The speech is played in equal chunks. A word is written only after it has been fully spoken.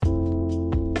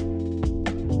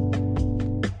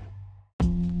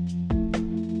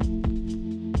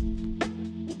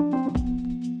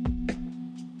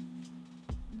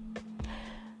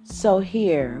So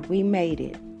here, we made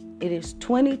it. It is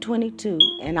 2022,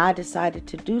 and I decided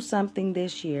to do something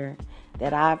this year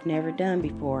that I've never done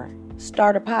before.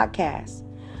 Start a podcast.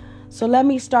 So let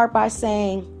me start by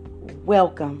saying,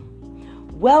 welcome.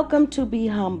 Welcome to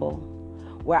BHumble,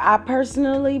 where I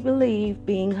personally believe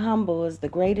being humble is the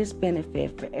greatest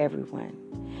benefit for everyone.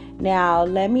 Now,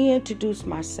 let me introduce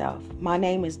myself. My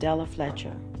name is Della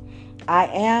Fletcher. I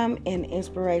am an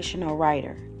inspirational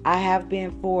writer. I have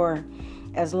been for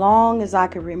as long as I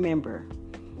can remember.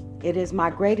 It is my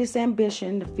greatest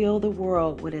ambition to fill the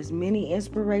world with as many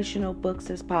inspirational books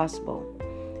as possible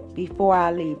before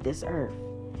I leave this earth.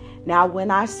 Now,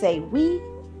 when I say we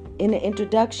in the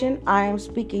introduction, I am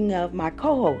speaking of my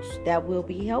co-hosts that will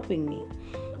be helping me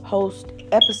host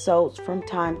episodes from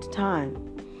time to time,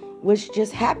 which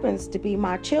just happens to be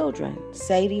my children,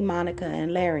 Sadie, Monica,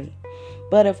 and Larry.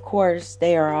 But of course,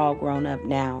 they are all grown up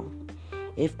now.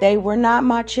 If they were not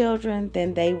my children,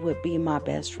 then they would be my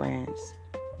best friends.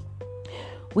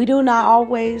 We do not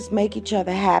always make each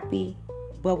other happy,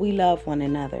 but we love one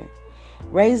another.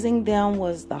 Raising them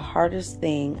was the hardest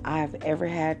thing I've ever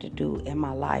had to do in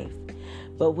my life.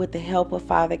 But with the help of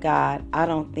Father God, I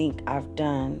don't think I've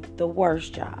done the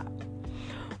worst job.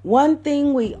 One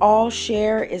thing we all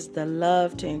share is the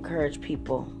love to encourage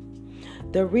people.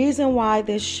 The reason why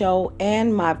this show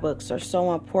and my books are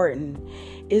so important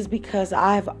is because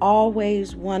I've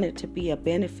always wanted to be a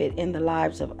benefit in the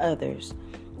lives of others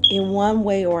in one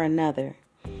way or another,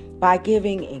 by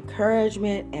giving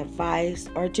encouragement, advice,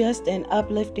 or just an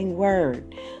uplifting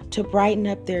word to brighten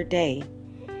up their day.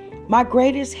 My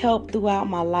greatest help throughout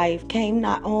my life came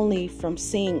not only from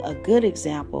seeing a good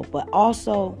example, but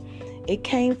also it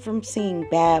came from seeing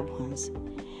bad ones.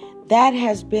 That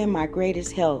has been my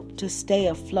greatest help to stay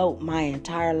afloat my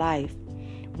entire life,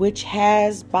 which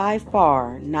has by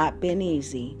far not been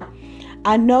easy.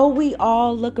 I know we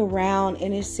all look around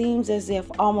and it seems as if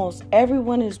almost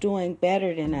everyone is doing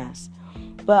better than us,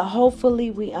 but hopefully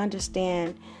we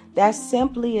understand that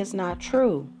simply is not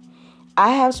true.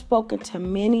 I have spoken to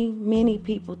many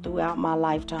people throughout my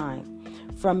lifetime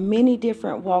from many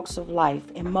different walks of life,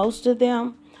 and most of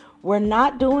them were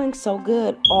not doing so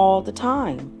good all the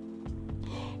time.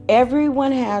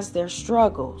 Everyone has their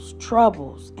struggles,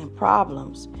 troubles, and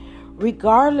problems,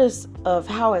 regardless of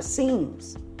how it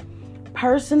seems.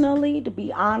 Personally, to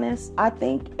be honest, I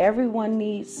think everyone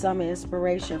needs some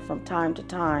inspiration from time to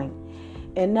time,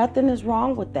 and nothing is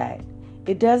wrong with that.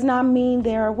 It does not mean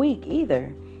they are weak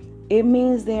either. It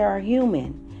means they are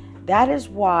human. That is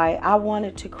why I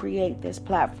wanted to create this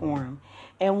platform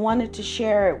and wanted to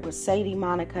share it with Sadie,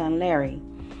 Monica, and Larry.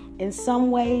 In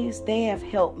some ways, they have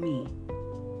helped me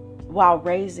while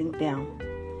raising them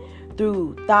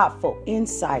through thoughtful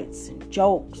insights and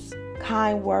jokes,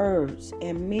 kind words,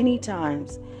 and many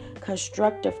times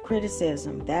constructive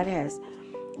criticism that has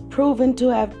proven to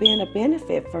have been a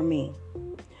benefit for me.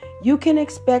 You can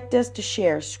expect us to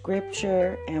share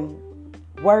scripture and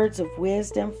words of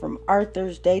wisdom from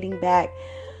authors dating back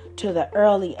to the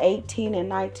early 18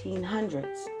 and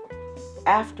 1900s.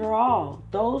 After all,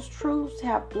 those truths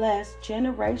have blessed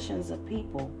generations of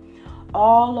people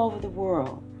all over the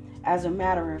world. As a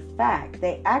matter of fact,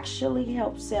 they actually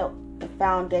help set the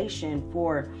foundation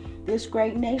for this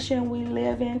great nation we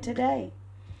live in today.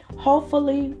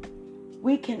 Hopefully,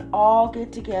 we can all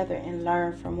get together and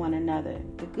learn from one another,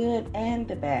 the good and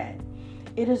the bad.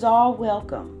 It is all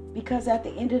welcome, because at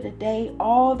the end of the day,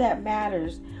 all that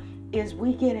matters is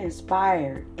we get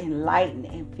inspired, enlightened,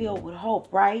 and filled with hope,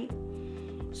 right?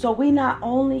 So we not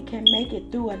only can make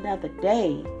it through another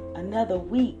day, another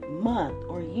week, month,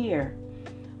 or year,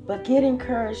 but get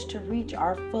encouraged to reach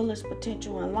our fullest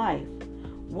potential in life,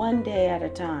 one day at a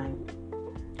time.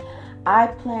 I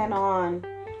plan on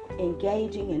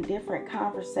engaging in different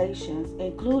conversations,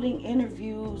 including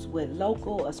interviews with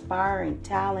local aspiring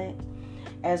talent,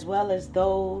 as well as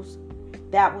those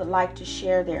that would like to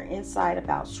share their insight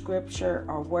about scripture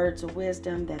or words of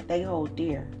wisdom that they hold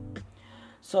dear.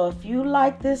 So if you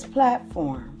like this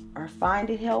platform or find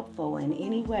it helpful in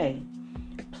any way,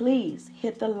 please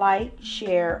hit the like,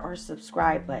 share, or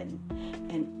subscribe button.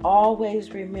 And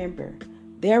always remember,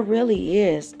 there really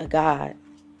is a God.